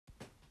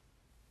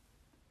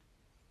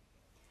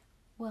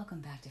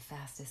Welcome back to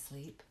Fast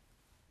Asleep.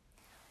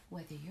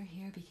 Whether you're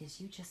here because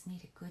you just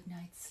need a good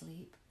night's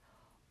sleep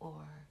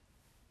or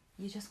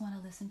you just want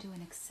to listen to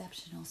an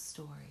exceptional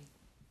story,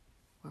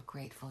 we're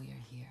grateful you're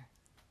here.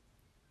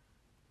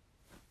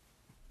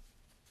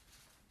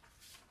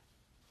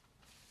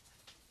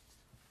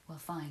 Well,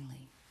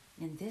 finally,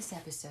 in this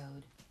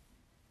episode,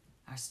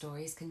 our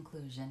story's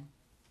conclusion,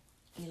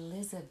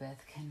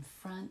 Elizabeth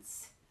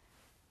confronts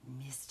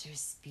Mr.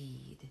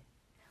 Speed.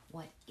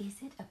 What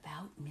is it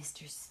about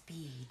Mr.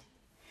 Speed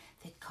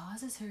that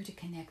causes her to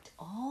connect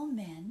all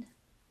men,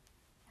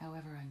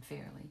 however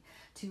unfairly,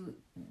 to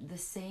the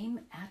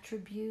same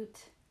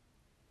attribute?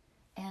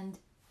 And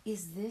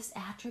is this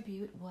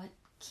attribute what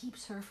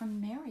keeps her from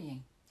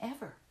marrying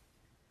ever?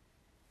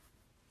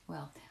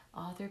 Well,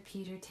 author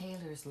Peter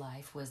Taylor's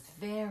life was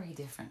very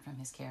different from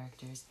his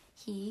characters.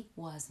 He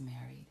was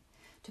married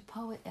to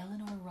poet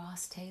Eleanor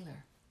Ross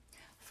Taylor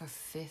for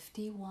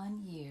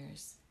 51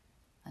 years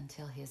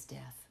until his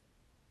death.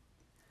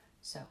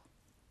 So,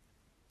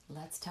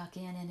 let's tuck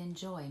in and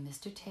enjoy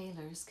Mr.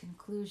 Taylor's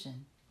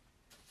conclusion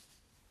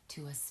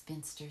to A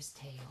Spinster's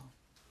Tale.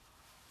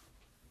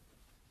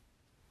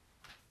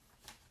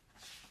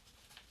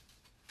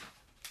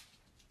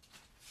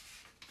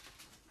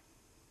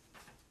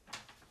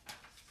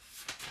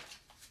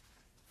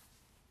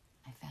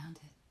 I found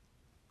it.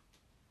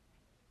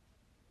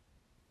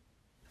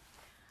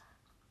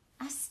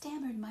 I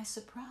stammered my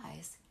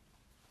surprise,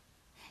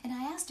 and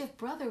I asked if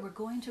Brother were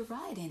going to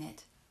ride in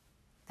it.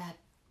 That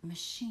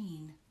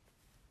machine.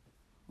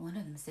 One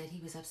of them said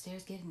he was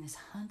upstairs getting his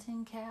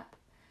hunting cap,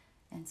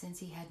 and since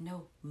he had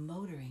no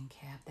motoring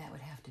cap, that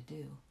would have to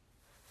do.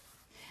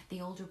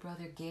 The older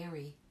brother,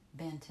 Gary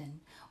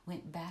Benton,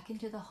 went back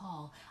into the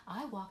hall.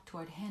 I walked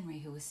toward Henry,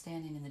 who was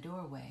standing in the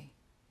doorway.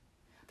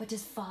 "But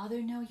does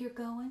Father know you're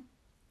going?"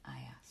 I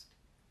asked.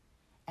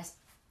 As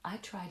I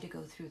tried to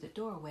go through the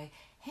doorway,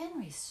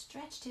 Henry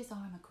stretched his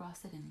arm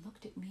across it and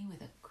looked at me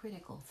with a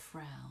critical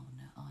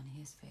frown on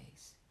his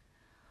face.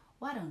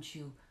 "Why don't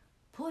you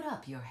put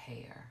up your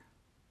hair?"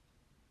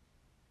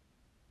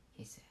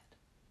 he said.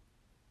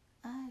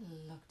 I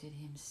looked at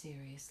him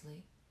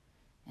seriously,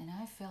 and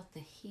I felt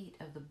the heat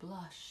of the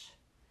blush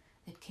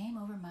that came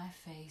over my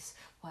face.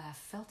 Why, I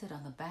felt it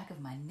on the back of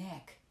my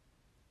neck.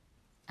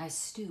 I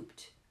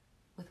stooped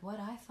with what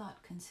I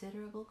thought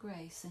considerable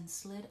grace and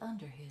slid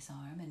under his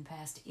arm and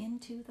passed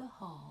into the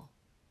hall.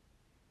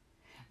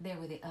 There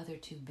were the other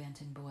two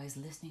Benton boys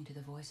listening to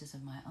the voices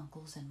of my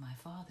uncles and my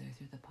father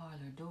through the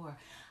parlor door.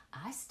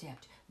 I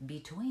stepped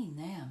between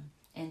them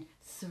and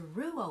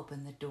threw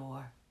open the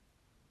door.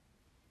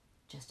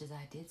 Just as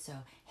I did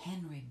so,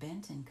 Henry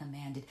Benton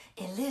commanded,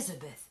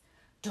 "Elizabeth,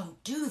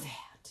 don't do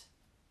that."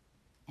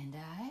 And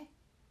I,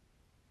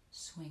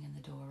 swinging the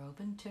door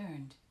open,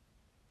 turned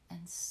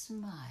and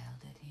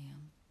smiled at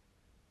him.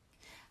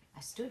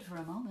 I stood for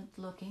a moment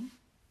looking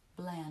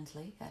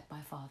blandly at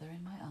my father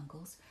and my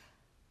uncles.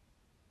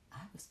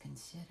 I was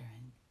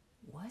considering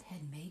what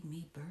had made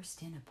me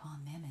burst in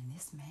upon them in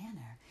this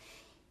manner.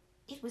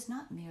 It was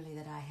not merely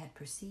that I had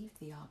perceived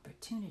the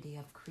opportunity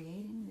of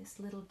creating this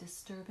little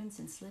disturbance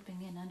and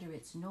slipping in under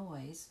its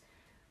noise,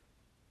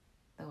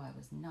 though I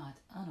was not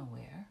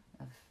unaware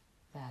of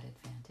that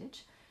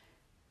advantage.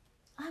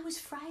 I was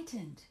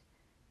frightened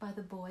by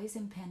the boys'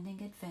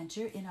 impending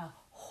adventure in a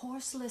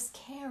horseless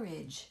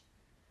carriage,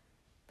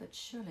 but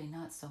surely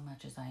not so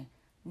much as I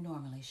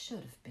normally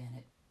should have been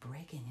at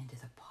breaking into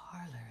the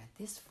parlor at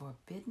this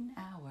forbidden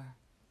hour.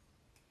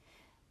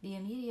 The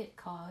immediate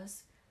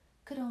cause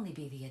could only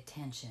be the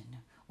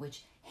attention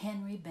which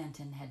Henry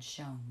Benton had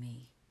shown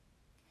me.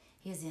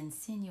 His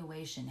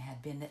insinuation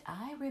had been that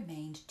I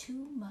remained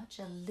too much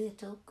a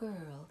little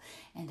girl,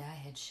 and I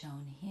had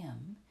shown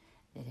him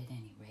that at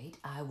any rate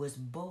I was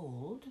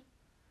bold,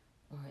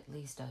 or at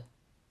least a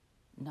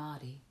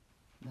naughty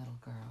little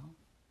girl.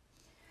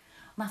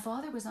 My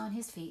father was on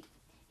his feet.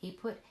 He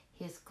put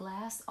his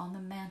glass on the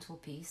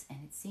mantelpiece,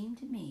 and it seemed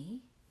to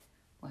me,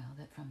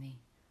 that from the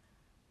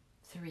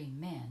three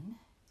men,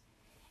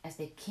 as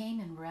they came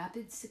in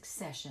rapid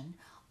succession,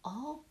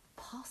 all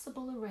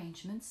possible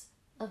arrangements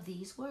of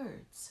these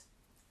words: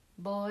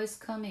 "Boys,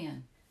 come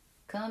in.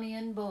 Come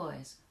in,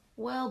 boys.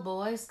 Well,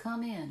 boys,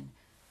 come in.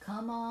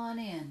 Come on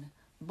in.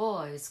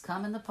 Boys,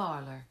 come in the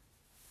parlor."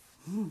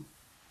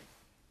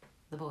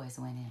 The boys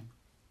went in,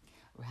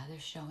 rather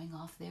showing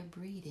off their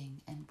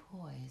breeding and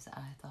poise,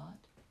 I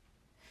thought.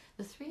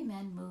 The three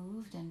men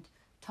moved and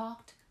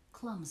talked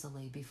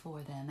clumsily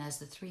before them as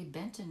the three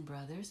Benton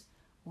brothers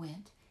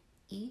went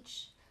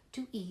each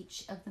to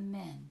each of the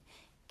men,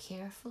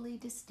 carefully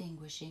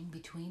distinguishing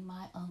between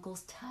my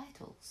uncle's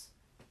titles,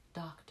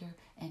 Doctor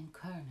and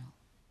Colonel.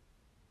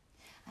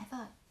 I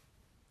thought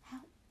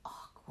how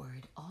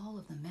awkward all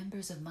of the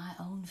members of my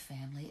own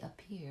family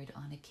appeared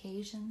on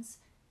occasions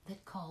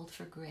that called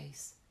for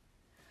grace.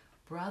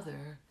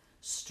 Brother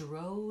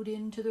strode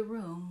into the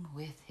room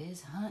with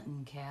his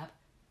hunting cap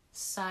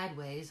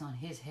sideways on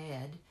his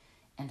head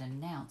and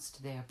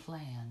announced their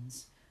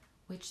plans,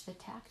 which the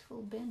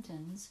tactful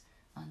Bentons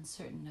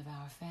uncertain of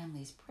our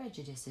family's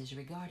prejudices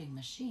regarding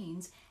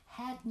machines,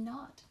 had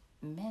not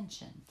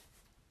mentioned.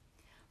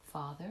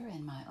 Father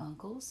and my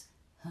uncles,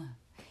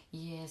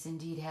 yes,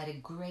 indeed, had a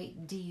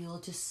great deal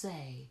to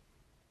say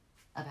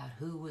about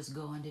who was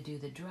going to do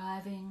the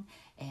driving,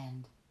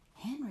 and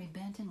Henry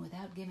Benton,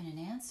 without giving an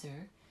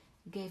answer,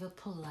 gave a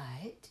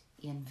polite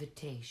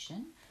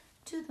invitation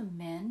to the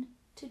men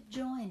to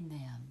join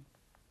them.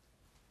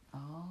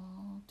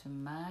 Oh, to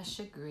my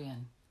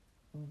chagrin,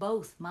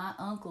 both my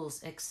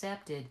uncles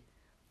accepted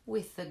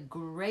with the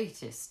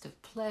greatest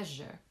of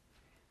pleasure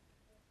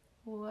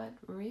what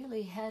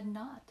really had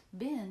not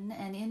been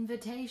an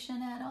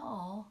invitation at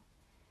all,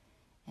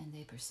 and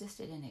they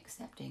persisted in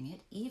accepting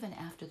it even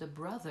after the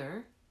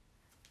brother,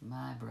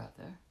 my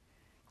brother,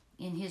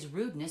 in his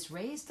rudeness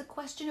raised the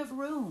question of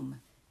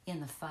room in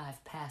the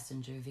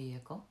 5-passenger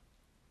vehicle.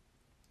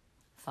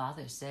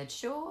 Father said,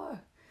 sure,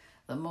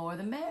 the more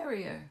the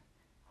merrier,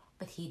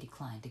 but he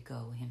declined to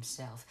go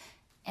himself,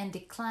 and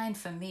declined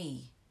for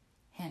me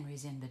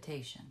Henry's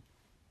invitation.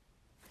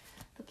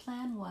 The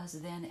plan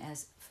was then,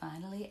 as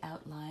finally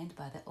outlined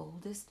by the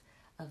oldest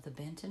of the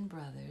Benton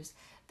brothers,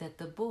 that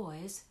the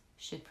boys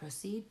should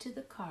proceed to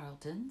the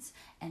Carletons,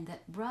 and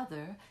that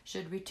brother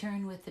should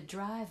return with the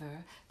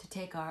driver to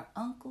take our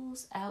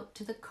uncles out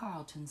to the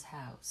Carletons'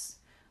 house,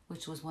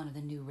 which was one of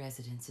the new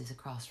residences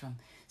across from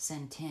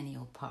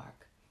Centennial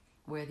Park,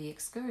 where the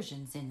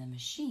excursions in the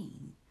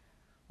machine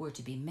were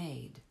to be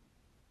made.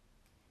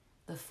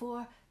 The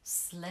 4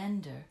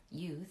 slender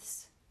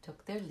youths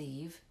took their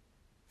leave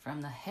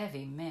from the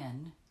heavy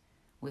men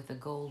with the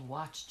gold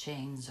watch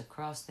chains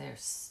across their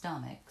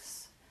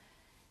stomachs,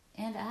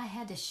 and I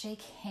had to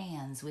shake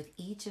hands with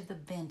each of the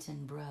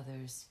Benton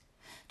brothers.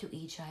 To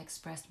each I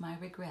expressed my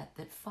regret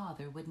that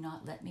Father would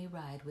not let me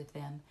ride with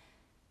them,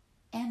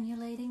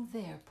 emulating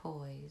their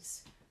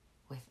poise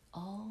with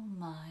all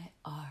my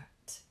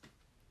art.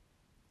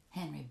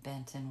 Henry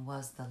Benton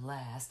was the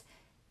last,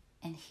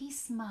 and he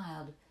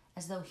smiled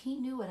as though he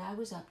knew what I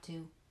was up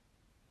to.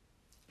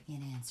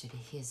 In answer to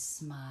his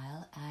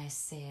smile, I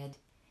said,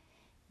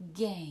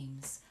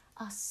 games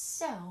are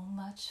so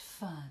much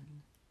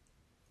fun.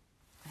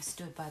 I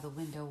stood by the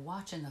window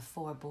watching the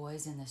 4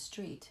 boys in the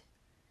street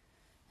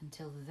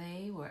until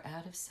they were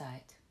out of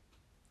sight.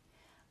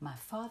 My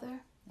father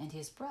and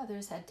his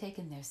brothers had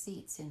taken their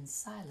seats in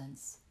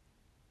silence.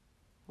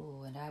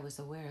 Oh, and I was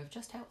aware of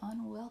just how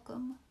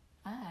unwelcome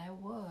I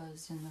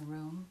was in the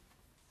room.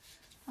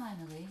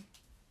 Finally,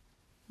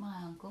 my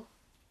uncle,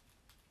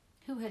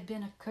 who had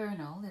been a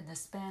colonel in the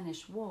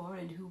Spanish War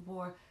and who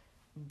wore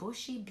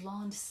bushy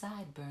blonde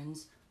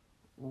sideburns,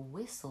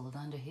 whistled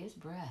under his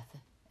breath,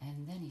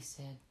 and then he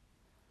said,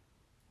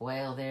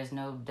 well, there's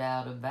no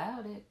doubt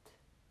about it.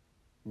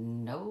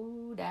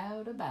 No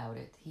doubt about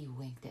it. He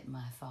winked at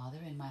my father,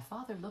 and my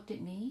father looked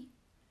at me,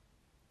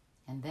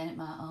 and then at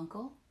my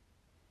uncle,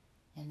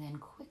 and then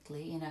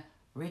quickly, in a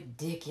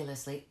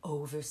ridiculously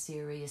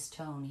over-serious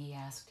tone, he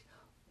asked,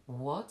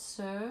 what,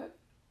 sir?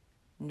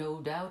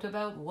 No doubt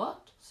about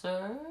what,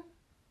 sir?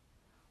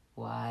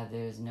 Why,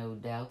 there's no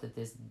doubt that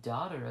this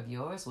daughter of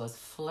yours was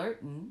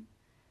flirting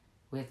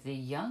with the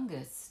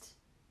youngest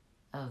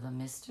of the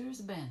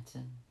Misters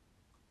Benton.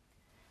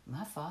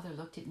 My father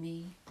looked at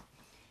me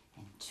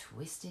and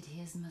twisted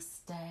his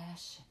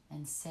mustache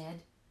and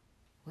said,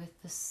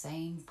 with the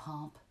same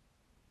pomp,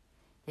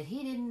 that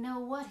he didn't know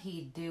what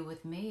he'd do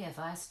with me if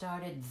I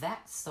started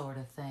that sort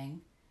of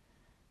thing.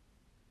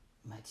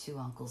 My 2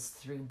 uncles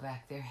threw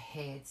back their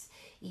heads,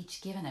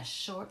 each giving a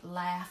short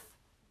laugh.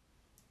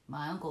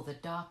 My uncle, the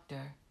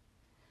doctor,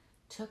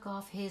 took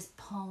off his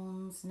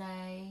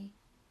pince-nez,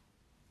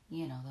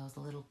 you know, those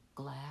little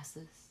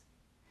glasses,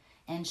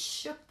 and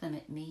shook them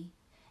at me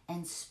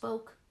and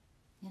spoke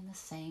in the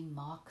same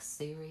mock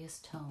serious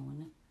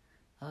tone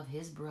of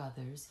his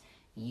brothers.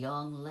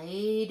 Young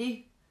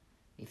lady,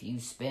 if you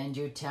spend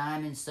your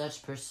time in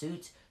such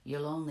pursuits,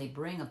 you'll only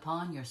bring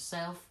upon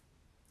yourself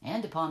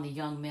and upon the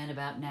young men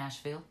about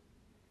Nashville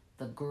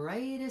the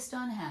greatest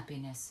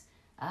unhappiness.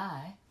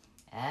 I,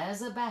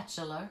 as a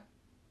bachelor,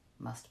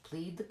 must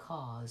plead the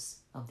cause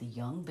of the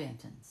young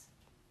Bentons.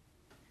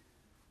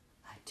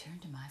 I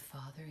turned to my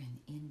father in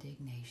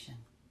indignation.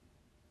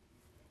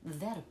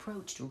 That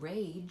approached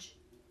rage.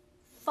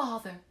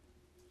 Father,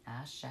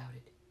 I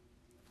shouted,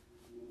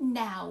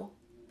 now,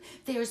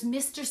 there's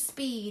Mr.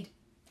 Speed,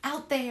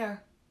 out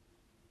there.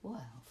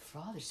 Well,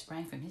 father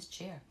sprang from his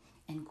chair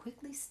and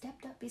quickly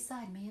stepped up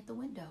beside me at the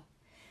window.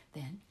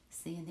 Then,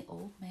 seeing the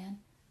old man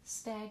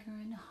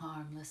staggering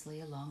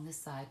harmlessly along the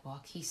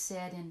sidewalk, he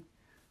said in,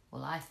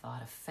 well, I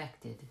thought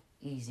affected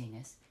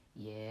easiness,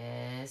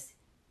 yes,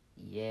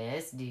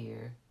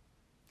 dear.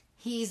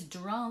 He's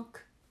drunk,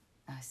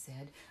 I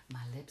said.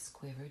 My lips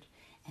quivered,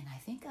 and I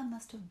think I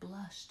must have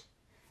blushed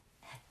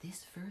at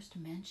this first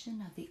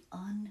mention of the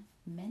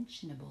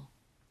unmentionable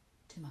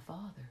to my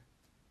father.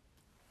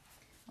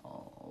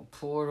 Oh,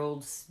 poor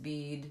old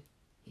Speed,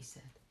 he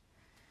said.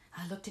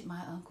 I looked at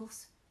my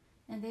uncles,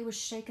 and they were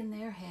shaking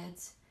their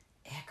heads,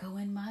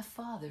 echoing my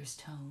father's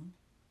tone.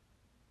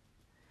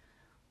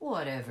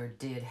 Whatever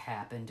did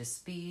happen to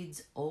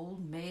Speed's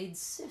old maid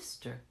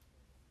sister?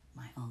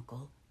 My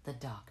uncle, the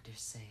doctor,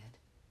 said.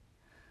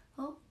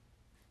 Oh,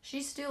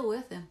 she's still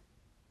with him,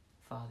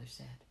 Father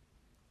said.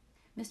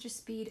 Mr.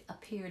 Speed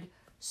appeared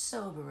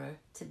soberer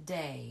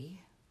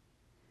today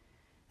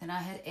than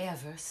I had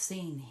ever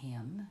seen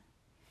him.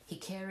 He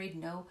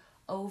carried no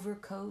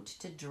overcoat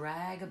to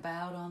drag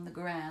about on the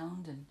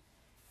ground, and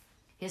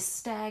his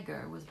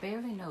stagger was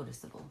barely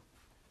noticeable.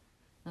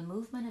 The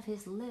movement of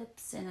his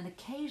lips and an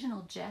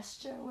occasional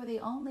gesture were the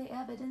only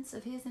evidence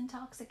of his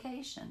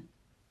intoxication.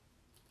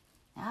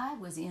 I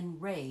was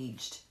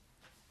enraged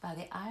by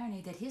the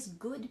irony that his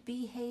good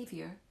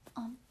behavior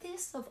on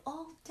this of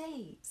all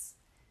days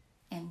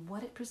and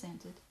what it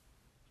presented.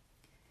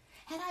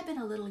 Had I been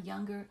a little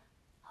younger,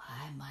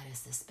 I might have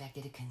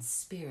suspected a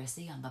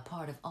conspiracy on the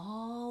part of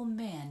all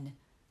men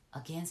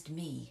against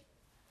me.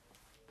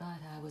 But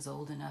I was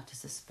old enough to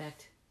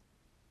suspect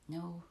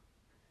no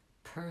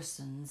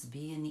persons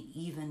being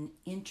even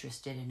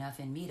interested enough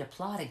in me to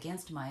plot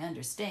against my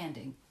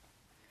understanding,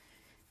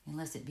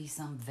 unless it be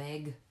some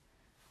vague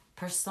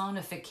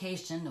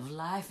personification of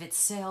life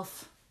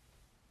itself.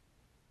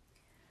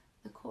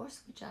 The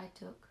course which I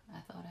took, I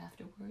thought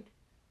afterward,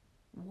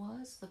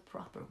 was the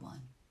proper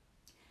one.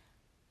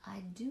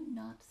 I do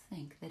not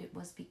think that it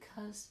was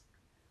because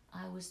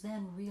I was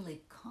then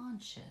really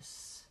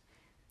conscious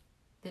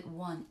that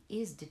one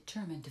is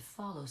determined to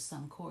follow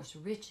some course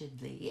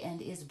rigidly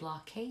and is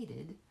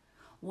blockaded.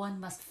 One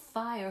must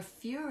fire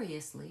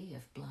furiously,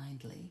 if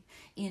blindly,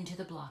 into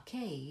the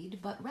blockade,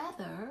 but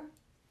rather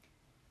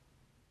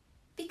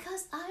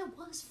because I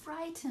was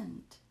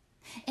frightened,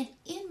 and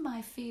in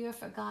my fear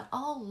forgot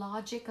all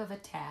logic of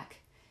attack.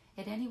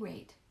 At any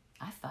rate,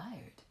 I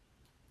fired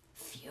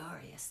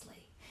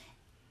furiously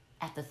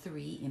at the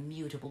three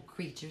immutable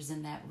creatures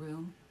in that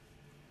room.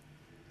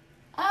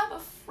 I'm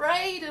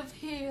afraid of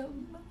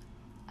him,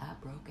 I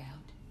broke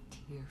out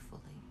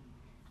tearfully.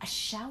 I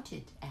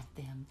shouted at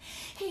them.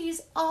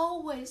 He's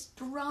always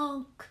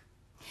drunk.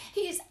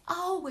 He's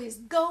always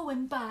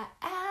going by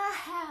our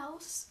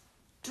house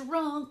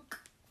drunk.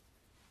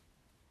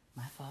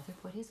 My father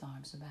put his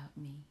arms about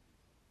me,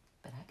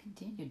 but I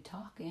continued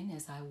talking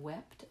as I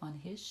wept on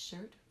his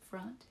shirt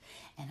front,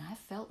 and I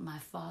felt my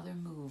father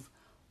move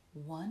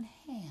one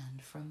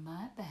hand from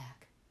my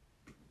back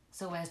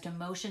so as to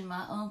motion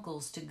my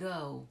uncles to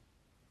go.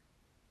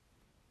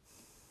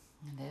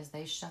 And as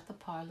they shut the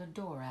parlor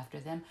door after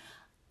them,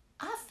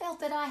 I felt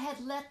that I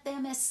had let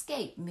them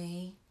escape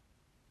me.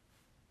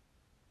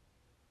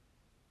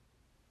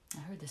 I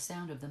heard the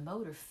sound of the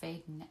motor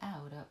fading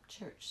out up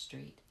Church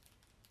Street,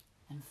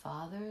 and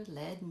Father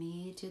led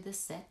me to the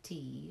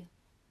settee.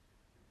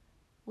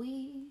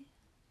 We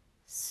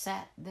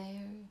sat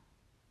there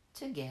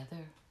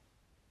together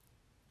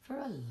for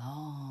a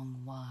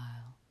long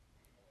while,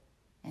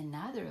 and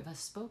neither of us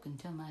spoke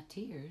until my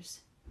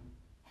tears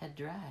had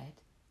dried.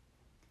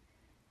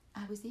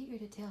 I was eager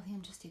to tell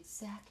him just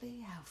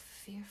exactly how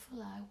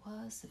fearful I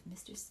was of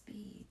Mr.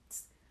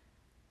 Speed's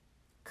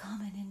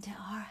coming into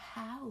our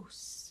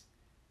house.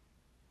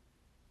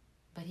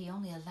 But he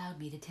only allowed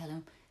me to tell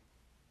him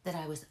that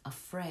I was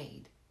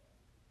afraid.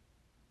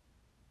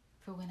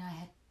 For when I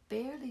had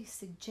barely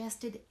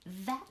suggested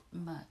that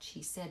much,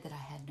 he said that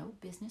I had no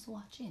business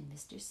watching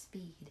Mr.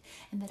 Speed,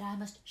 and that I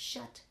must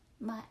shut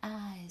my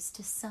eyes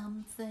to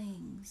some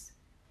things.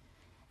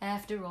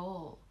 After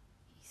all,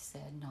 he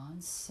said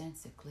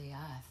nonsensically,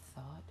 I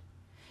thought,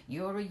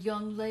 you're a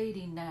young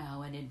lady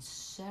now, and in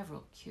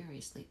several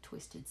curiously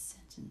twisted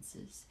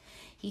sentences,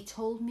 he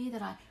told me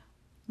that I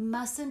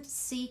mustn't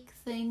seek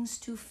things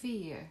to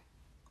fear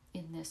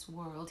in this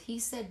world. He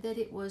said that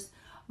it was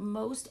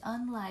most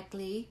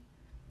unlikely,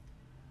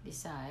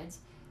 besides,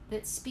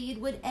 that Speed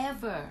would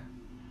ever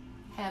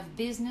have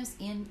business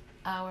in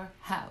our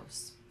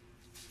house.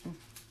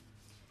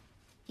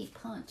 He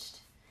punched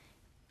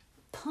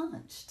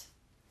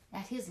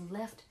at his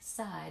left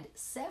side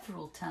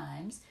several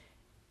times,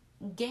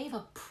 gave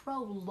a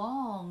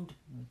prolonged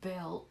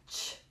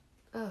belch,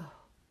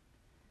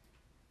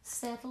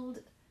 settled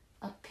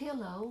a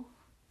pillow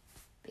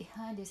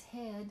behind his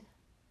head,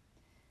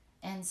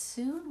 and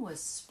soon was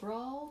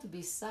sprawled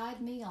beside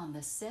me on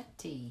the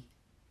settee,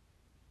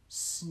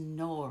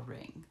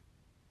 snoring.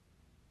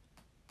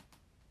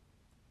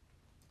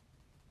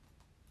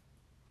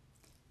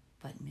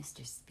 But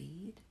Mr.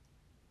 Speed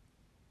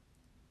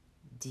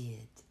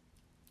did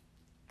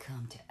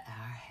come to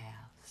our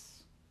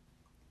house,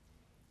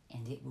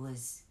 and it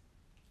was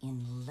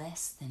in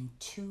less than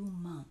 2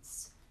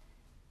 months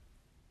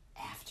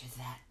after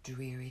that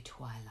dreary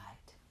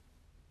twilight.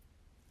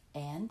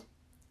 And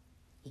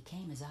he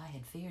came as I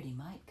had feared he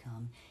might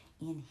come,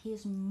 in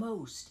his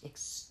most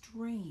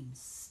extreme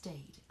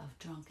state of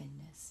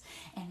drunkenness,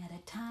 and at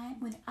a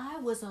time when I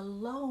was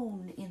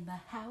alone in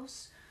the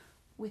house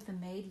with the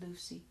maid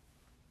Lucy.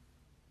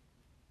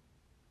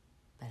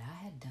 But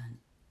I had done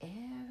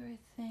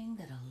everything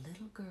that a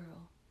little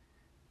girl,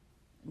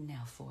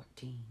 now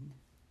 14,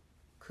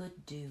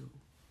 could do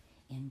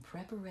in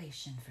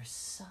preparation for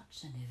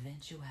such an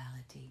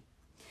eventuality.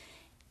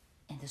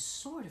 And the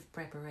sort of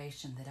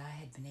preparation that I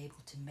had been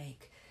able to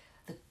make,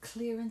 the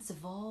clearance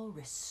of all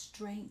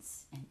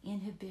restraints and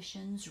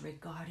inhibitions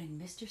regarding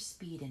Mr.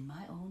 Speed in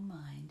my own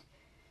mind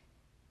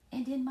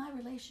and in my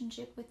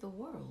relationship with the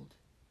world,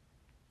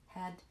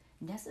 had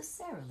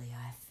necessarily,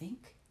 I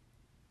think,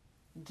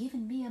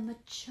 given me a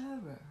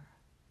maturer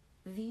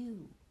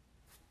view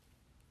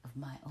of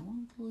my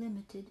own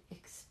limited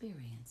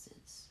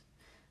experiences,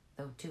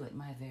 though too at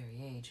my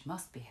very age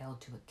must be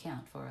held to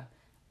account for a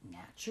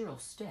natural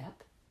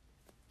step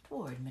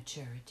toward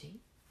maturity.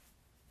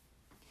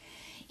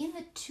 In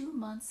the 2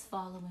 months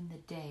following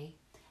the day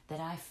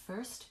that I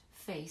first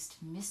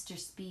faced Mr.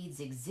 Speed's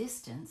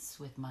existence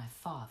with my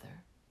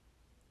father,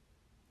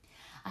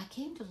 I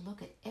came to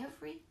look at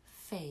every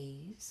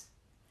phase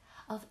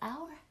of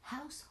our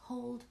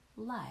household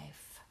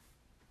life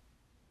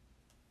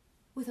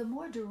with a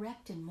more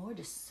direct and more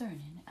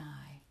discerning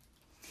eye.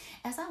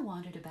 As I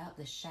wandered about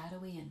the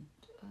shadowy and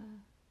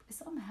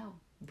somehow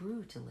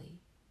brutally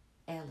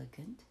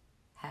elegant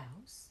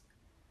house,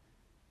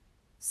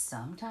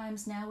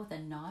 sometimes now with a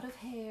knot of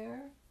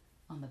hair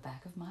on the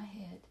back of my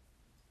head,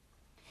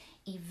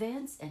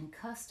 events and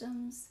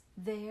customs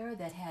there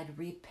that had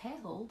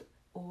repelled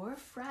or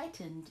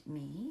frightened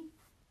me,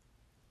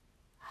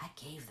 I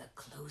gave the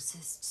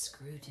closest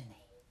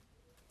scrutiny.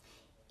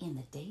 In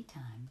the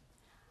daytime,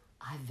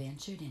 I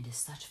ventured into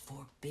such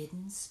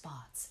forbidden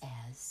spots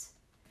as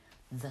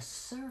the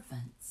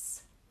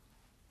servants'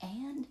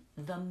 and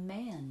the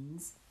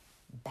men's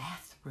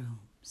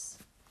bathrooms.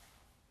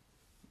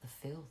 The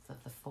filth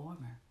of the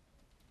former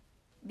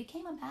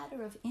became a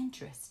matter of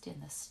interest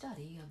in the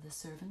study of the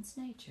servants'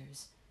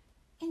 natures,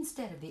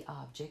 instead of the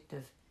object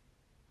of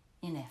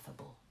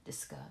ineffable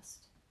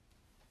disgust.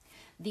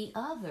 The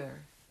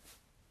other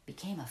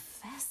became a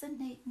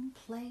fascinating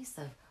place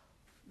of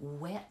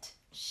wet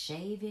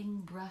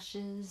shaving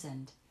brushes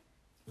and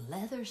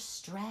leather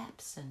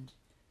straps and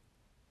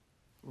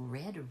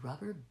red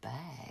rubber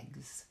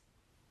bags.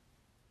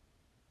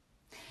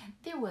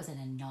 There was an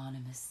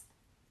anonymous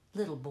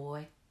little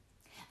boy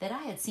that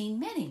I had seen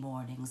many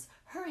mornings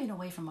hurrying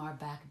away from our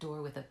back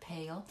door with a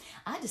pail.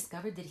 I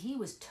discovered that he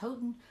was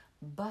toting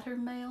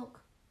buttermilk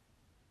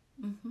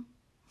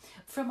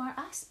from our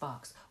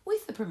icebox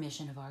with the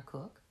permission of our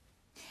cook.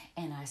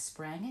 And I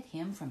sprang at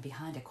him from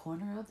behind a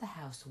corner of the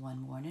house one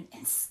morning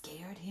and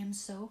scared him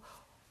so,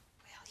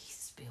 well, he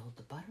spilled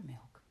the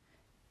buttermilk,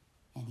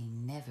 and he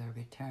never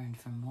returned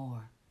for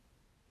more.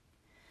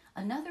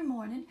 Another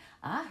morning,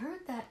 I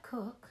heard that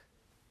cook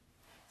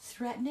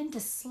threatening to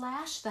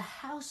slash the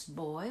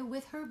houseboy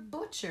with her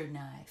butcher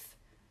knife,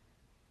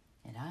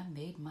 and I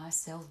made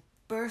myself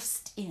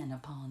burst in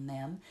upon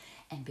them,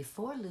 and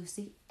before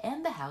Lucy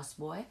and the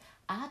houseboy,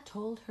 I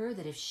told her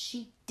that if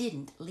she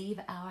didn't leave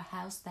our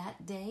house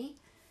that day,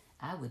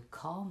 I would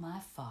call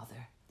my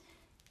father.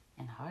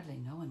 And hardly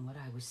knowing what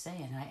I was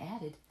saying, I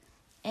added,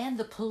 and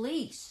the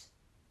police.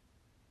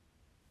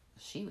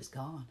 She was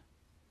gone,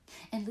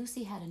 and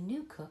Lucy had a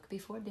new cook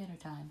before dinner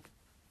time.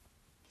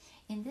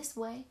 In this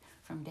way,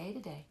 from day to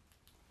day,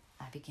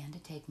 I began to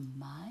take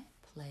my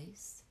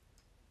place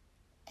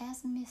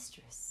as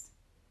mistress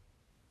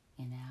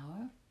in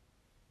our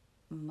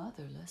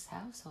motherless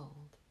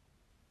household.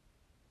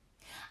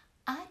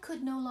 I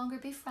could no longer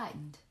be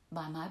frightened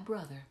by my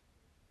brother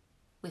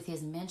with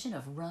his mention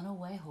of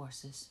runaway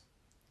horses,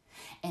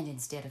 and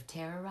instead of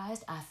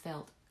terrorized, I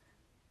felt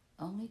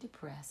only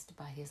depressed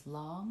by his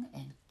long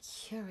and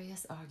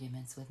curious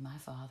arguments with my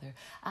father.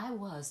 I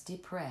was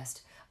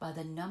depressed by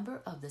the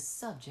number of the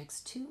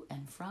subjects to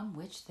and from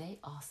which they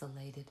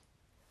oscillated.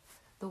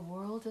 The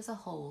world as a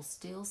whole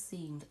still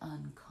seemed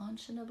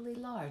unconscionably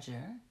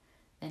larger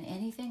than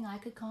anything I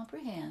could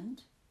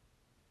comprehend,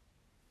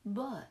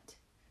 but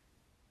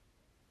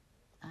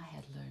I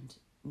had learned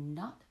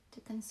not to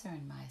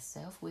concern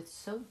myself with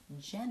so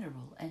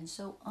general and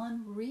so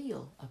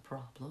unreal a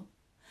problem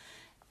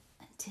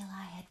until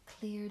I had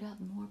cleared up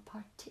more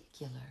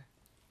particular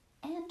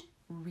and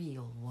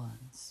real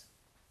ones.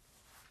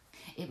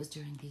 It was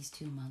during these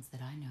 2 months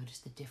that I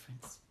noticed the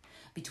difference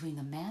between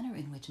the manner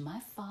in which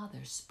my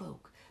father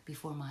spoke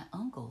before my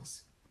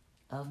uncles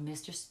of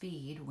Mr.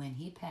 Speed when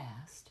he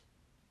passed,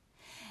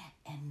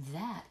 and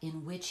that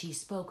in which he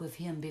spoke of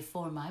him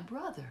before my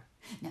brother.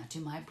 Now, to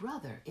my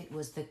brother, it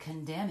was the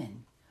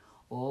condemning,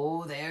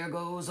 "Oh, there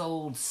goes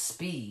old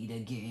Speed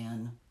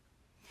again."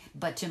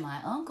 But to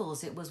my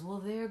uncles, it was, "Well,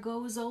 there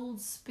goes old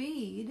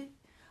Speed,"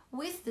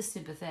 with the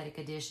sympathetic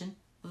addition,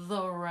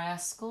 "The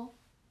rascal."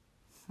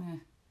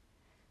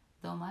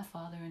 Though my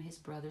father and his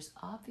brothers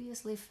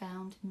obviously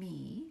found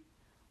me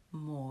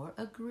more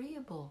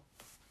agreeable,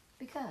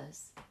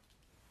 because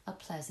a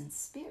pleasant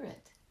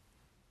spirit,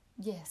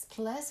 yes,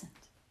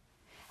 pleasant,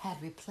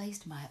 had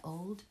replaced my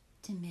old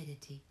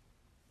timidity.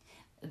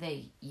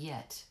 They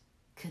yet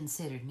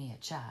considered me a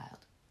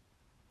child,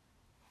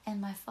 and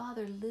my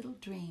father little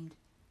dreamed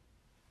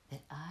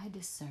that I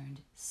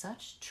discerned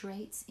such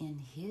traits in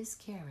his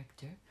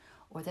character,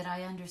 or that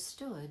I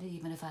understood,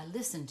 even if I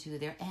listened to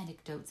their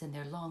anecdotes and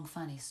their long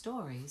funny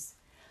stories.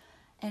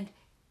 And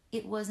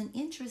It was an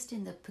interest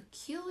in the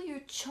peculiar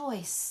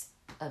choice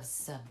of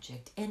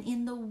subject and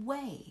in the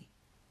way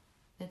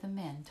that the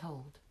men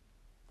told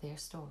their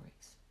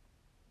stories.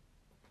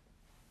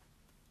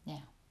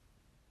 Now,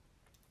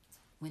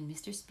 when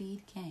Mr.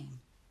 Speed came,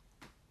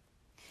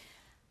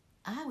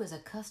 I was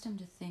accustomed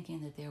to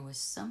thinking that there was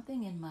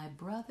something in my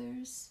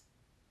brother's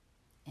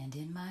and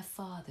in my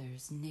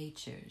father's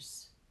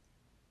natures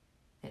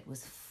that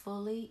was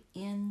fully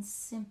in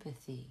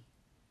sympathy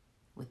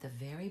with the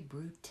very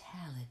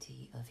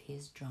brutality of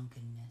his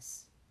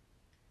drunkenness.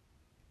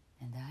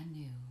 And I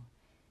knew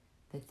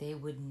that they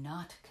would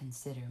not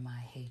consider my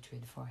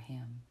hatred for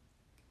him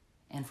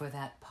and for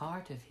that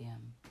part of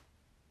him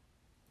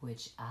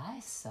which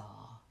I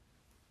saw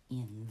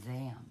in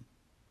them.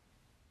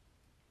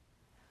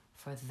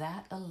 For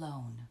that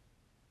alone,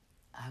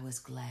 I was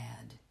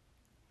glad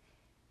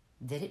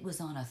that it was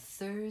on a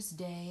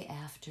Thursday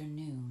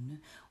afternoon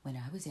when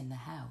I was in the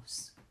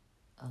house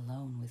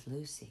alone with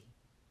Lucy,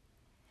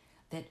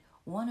 that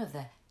one of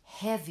the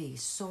heavy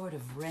sort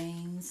of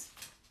rains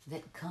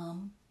that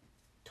come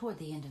toward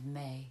the end of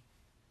May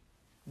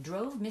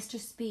drove Mr.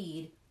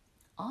 Speed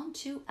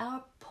onto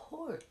our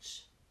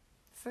porch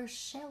for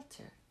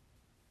shelter.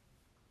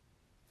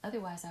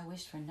 Otherwise, I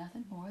wished for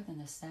nothing more than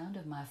the sound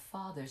of my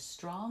father's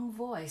strong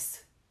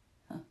voice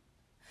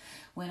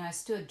when I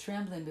stood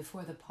trembling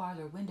before the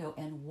parlor window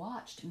and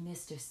watched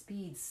Mr.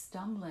 Speed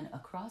stumbling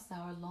across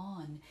our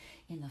lawn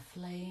in the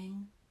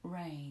flaying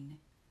rain.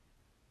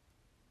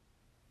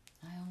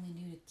 I only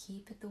knew to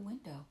keep at the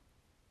window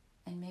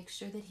and make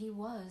sure that he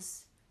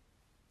was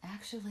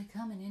actually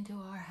coming into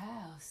our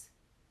house.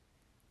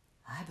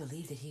 I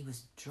believed that he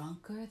was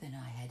drunker than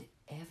I had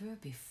ever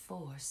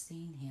before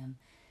seen him,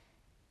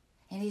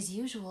 and his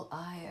usual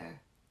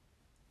ire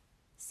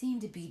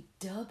seemed to be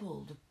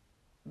doubled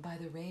by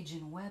the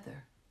raging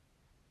weather.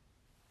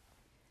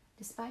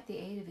 Despite the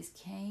aid of his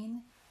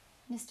cane,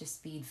 Mr.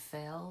 Speed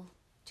fell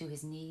to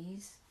his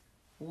knees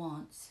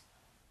once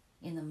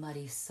in the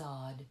muddy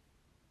sod.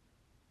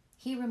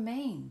 He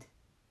remained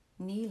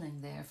kneeling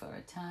there for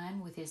a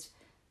time with his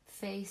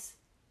face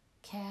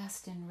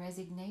cast in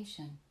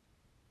resignation.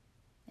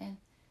 And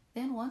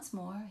then once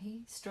more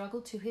he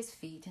struggled to his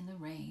feet in the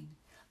rain.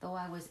 Though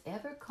I was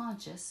ever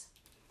conscious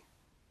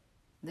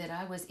that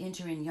I was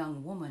entering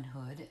young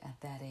womanhood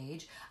at that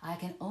age, I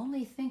can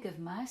only think of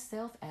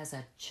myself as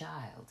a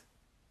child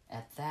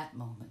at that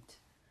moment.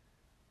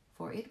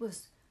 For it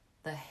was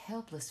the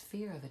helpless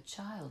fear of a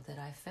child that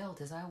I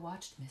felt as I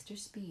watched Mr.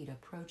 Speed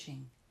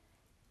approaching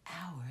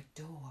our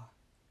door.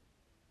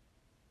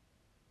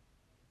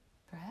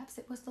 Perhaps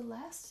it was the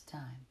last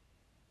time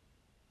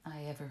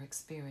I ever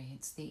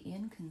experienced the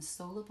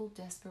inconsolable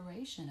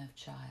desperation of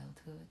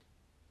childhood.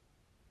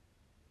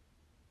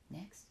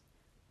 Next,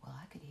 well,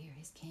 I could hear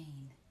his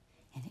cane,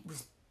 and it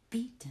was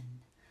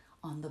beaten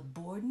on the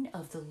boarding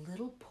of the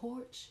little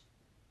porch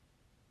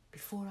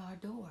before our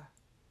door.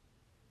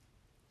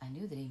 I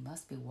knew that he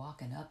must be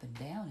walking up and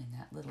down in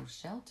that little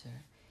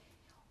shelter.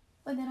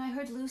 And then I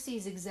heard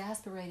Lucy's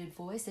exasperated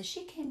voice as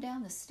she came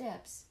down the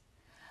steps.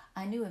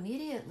 I knew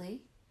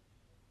immediately,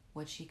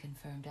 what she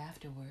confirmed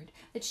afterward,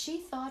 that she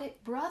thought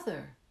it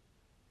brother,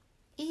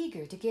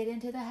 eager to get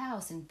into the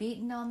house and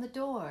beating on the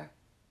door.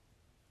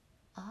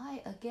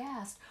 I,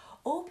 aghast,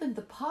 opened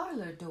the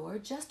parlor door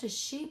just as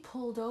she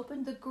pulled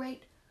open the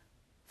great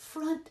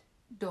front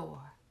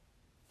door.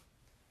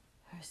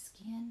 Her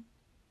skin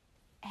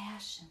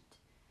ashen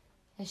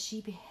as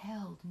she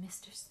beheld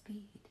Mr.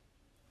 Speed,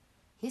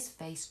 his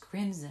face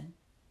crimson,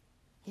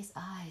 his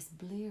eyes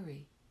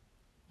bleary,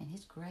 and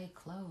his gray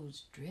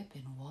clothes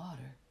dripping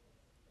water.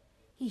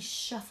 He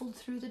shuffled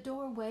through the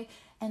doorway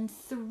and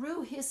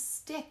threw his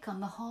stick on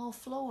the hall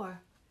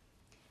floor.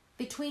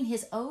 Between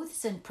his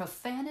oaths and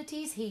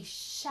profanities, he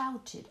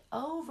shouted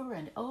over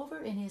and over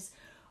in his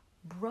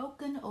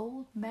broken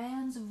old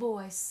man's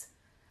voice.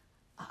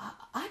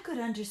 I could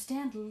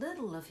understand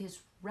little of his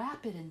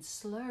rapid and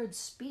slurred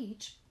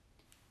speech,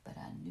 but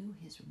I knew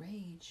his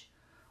rage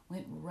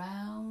went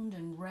round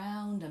and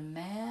round a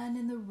man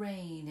in the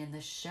rain in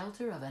the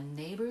shelter of a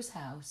neighbor's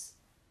house.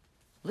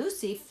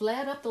 Lucy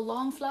fled up the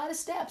long flight of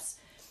steps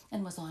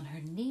and was on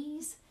her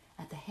knees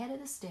at the head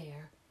of the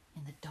stair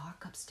in the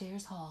dark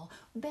upstairs hall,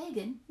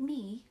 begging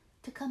me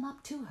to come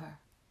up to her.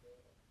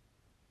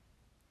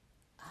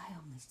 I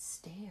only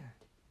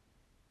stared,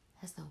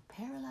 as though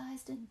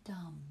paralyzed and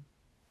dumb,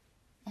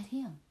 at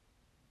him,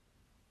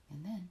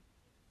 and then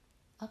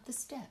up the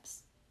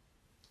steps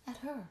at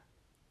her.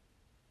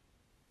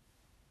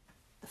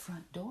 The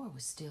front door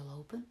was still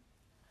open.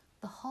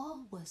 The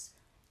hall was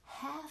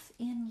half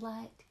in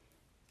light,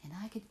 and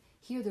I could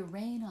hear the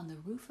rain on the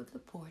roof of the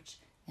porch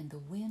and the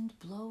wind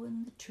blow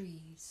in the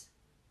trees,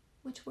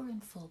 which were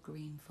in full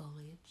green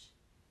foliage.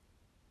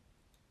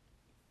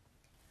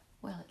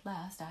 Well, at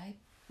last I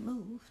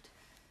moved.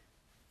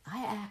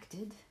 I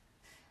acted.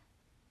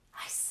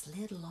 I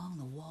slid along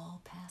the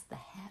wall past the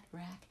hat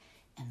rack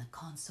and the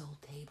console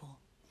table,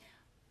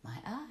 my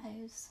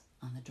eyes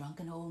on the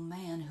drunken old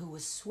man who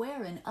was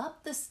swearing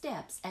up the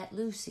steps at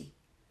Lucy.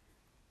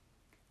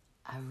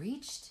 I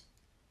reached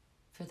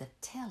for the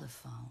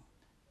telephone.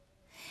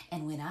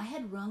 And when I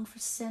had rung for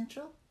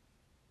Central,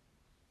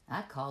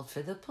 I called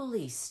for the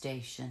police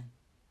station.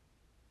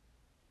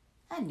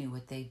 I knew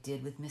what they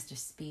did with Mr.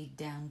 Speed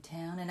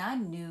downtown, and I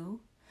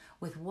knew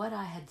with what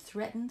I had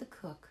threatened the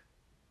cook.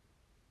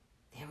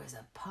 There was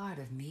a part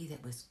of me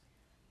that was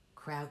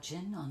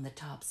crouching on the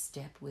top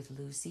step with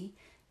Lucy,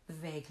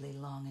 vaguely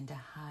longing to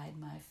hide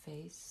my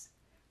face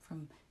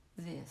from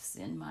this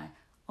in my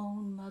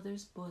own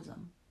mother's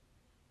bosom.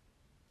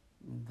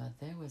 But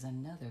there was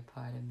another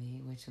part of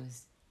me which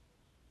was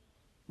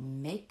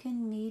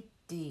making me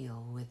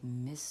deal with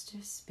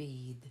Mr.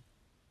 Speed.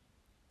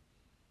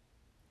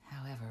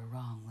 However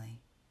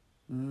wrongly,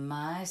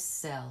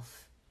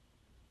 myself.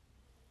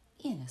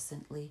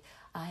 Innocently,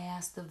 I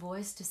asked the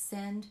voice to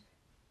send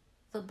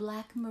the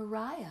Black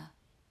Maria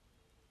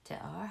to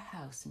our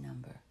house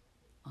number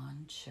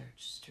on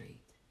Church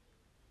Street.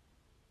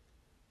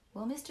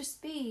 Well, Mr.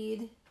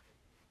 Speed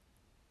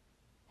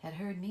had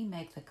heard me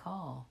make the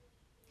call.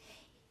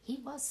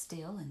 He was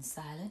still and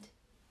silent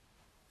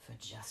for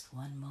just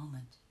one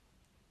moment.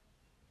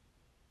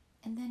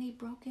 And then he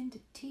broke into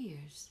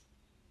tears,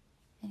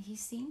 and he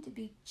seemed to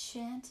be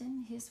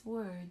chanting his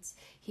words.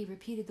 He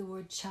repeated the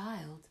word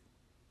child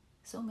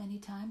so many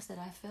times that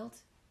I felt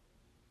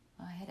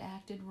I had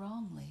acted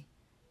wrongly,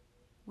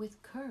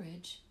 with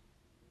courage,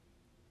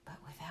 but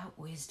without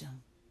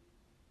wisdom.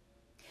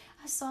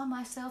 I saw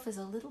myself as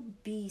a little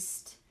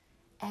beast,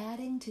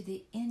 adding to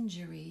the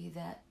injury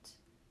that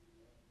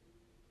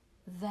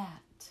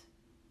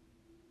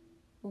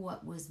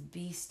what was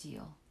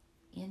bestial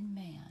in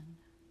man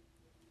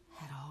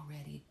had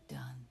already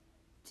done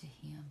to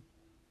him.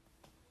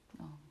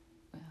 Oh,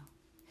 well,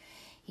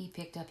 he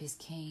picked up his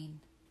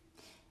cane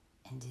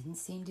and didn't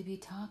seem to be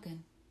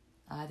talking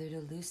either to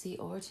Lucy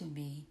or to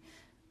me,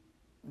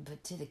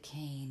 but to the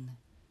cane.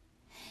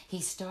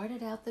 He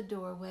started out the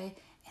doorway,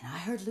 and I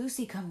heard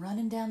Lucy come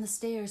running down the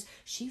stairs.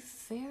 She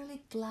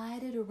fairly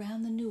glided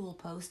around the newel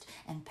post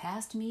and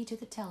past me to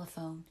the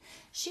telephone.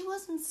 She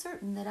wasn't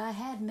certain that I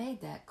had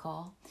made that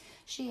call.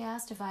 She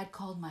asked if I'd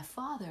called my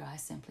father. I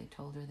simply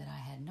told her that I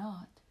had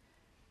not.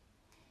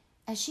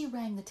 As she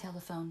rang the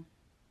telephone,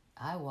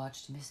 I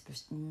watched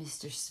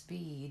Mr.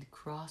 Speed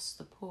cross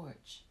the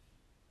porch.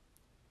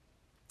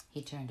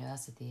 He turned to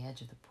us at the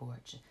edge of the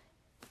porch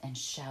and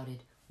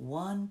shouted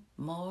one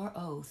more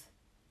oath.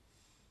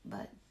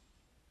 But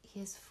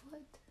his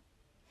foot,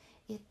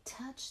 it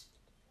touched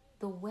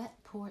the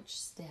wet porch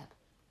step,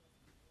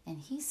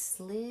 and he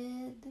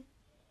slid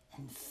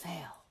and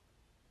fell,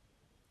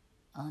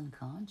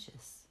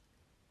 unconscious,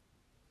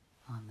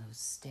 on those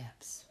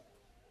steps.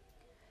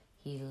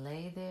 He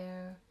lay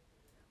there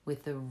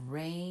with the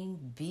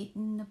rain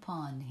beaten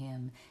upon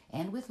him,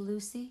 and with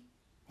Lucy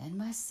and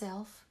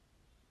myself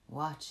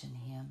watching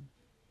him,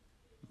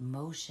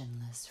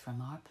 motionless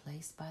from our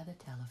place by the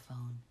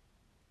telephone.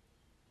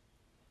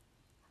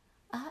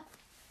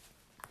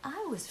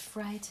 I was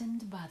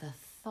frightened by the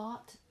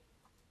thought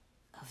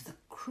of the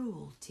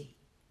cruelty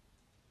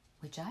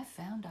which I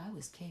found I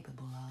was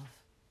capable of.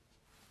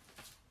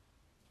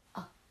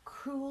 A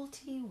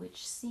cruelty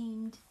which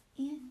seemed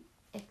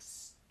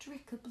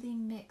inextricably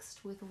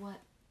mixed with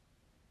what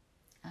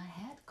I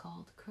had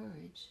called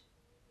courage.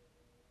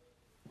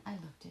 I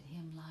looked at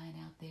him lying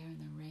out there in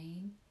the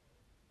rain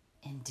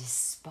and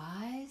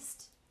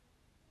despised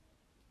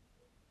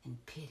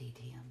and pitied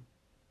him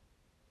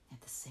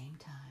at the same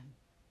time.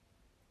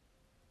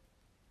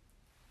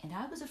 And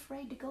I was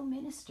afraid to go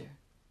minister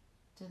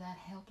to that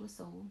helpless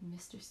old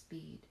Mr.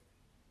 Speed.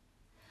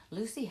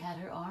 Lucy had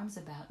her arms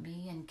about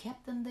me and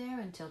kept them there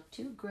until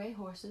two gray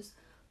horses,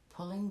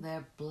 pulling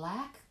their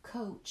black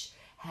coach,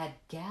 had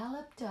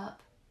galloped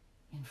up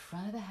in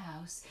front of the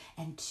house,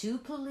 and two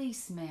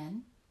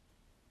policemen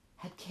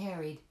had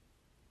carried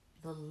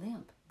the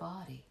limp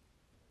body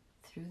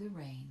through the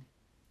rain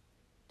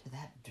to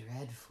that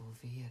dreadful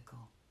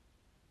vehicle.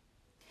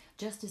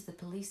 Just as the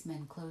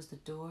policemen closed the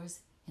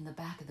doors in the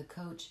back of the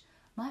coach,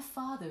 my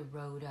father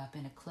rode up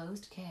in a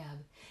closed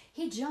cab.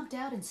 He jumped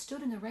out and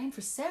stood in the rain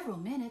for several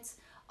minutes,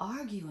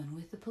 arguing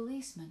with the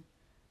policeman.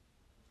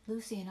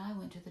 Lucy and I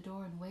went to the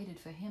door and waited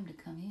for him to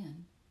come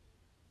in.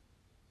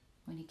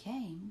 When he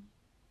came,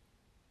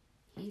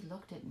 he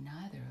looked at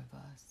neither of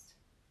us.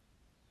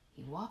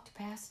 He walked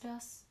past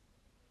us,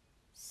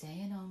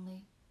 saying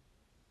only,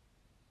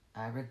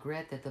 "I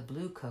regret that the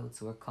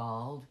bluecoats were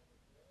called."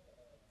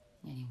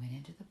 And he went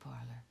into the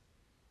parlor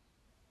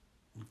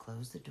and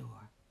closed the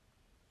door.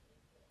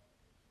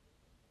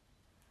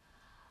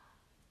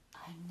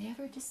 I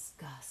never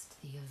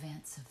discussed the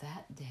events of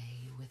that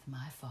day with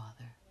my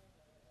father,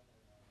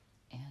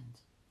 and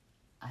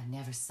I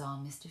never saw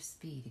Mr.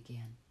 Speed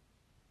again.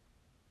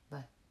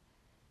 But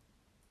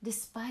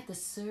despite the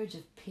surge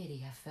of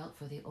pity I felt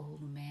for the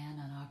old man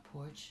on our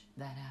porch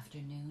that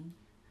afternoon,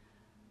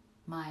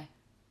 my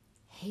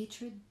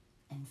hatred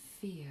and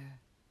fear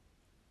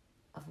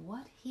of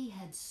what he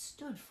had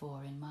stood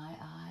for in my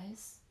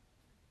eyes,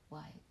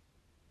 why,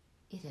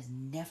 it has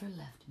never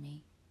left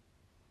me.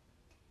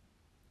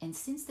 And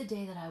since the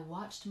day that I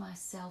watched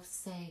myself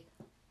say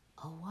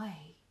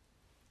away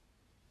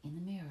in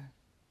the mirror.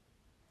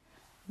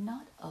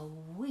 Not a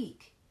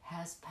week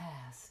has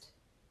passed,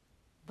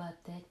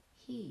 but that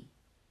he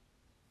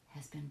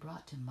has been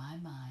brought to my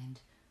mind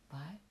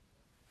by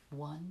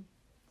one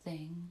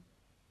thing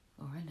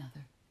or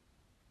another.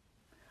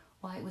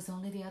 Why, it was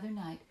only the other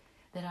night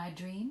that I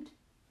dreamed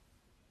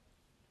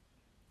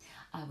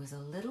I was a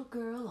little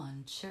girl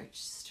on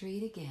Church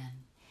Street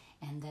again,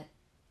 and that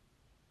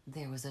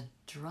there was a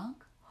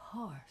drunk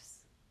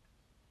horse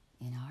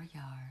in our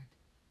yard.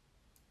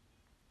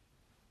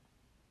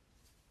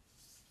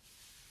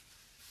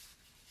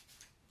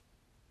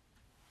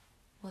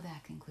 Well,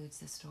 that concludes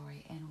the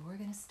story, and we're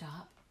going to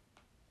stop.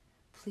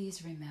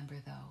 Please remember,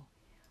 though,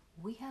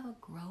 we have a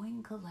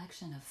growing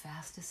collection of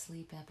fast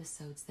asleep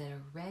episodes that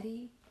are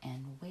ready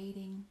and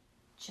waiting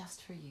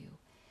just for you.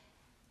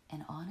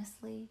 And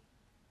honestly,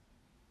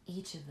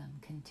 each of them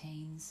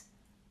contains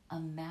a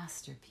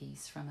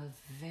masterpiece from a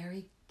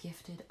very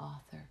gifted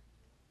author.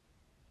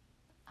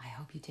 I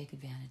hope you take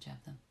advantage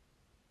of them.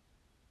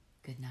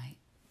 Good night.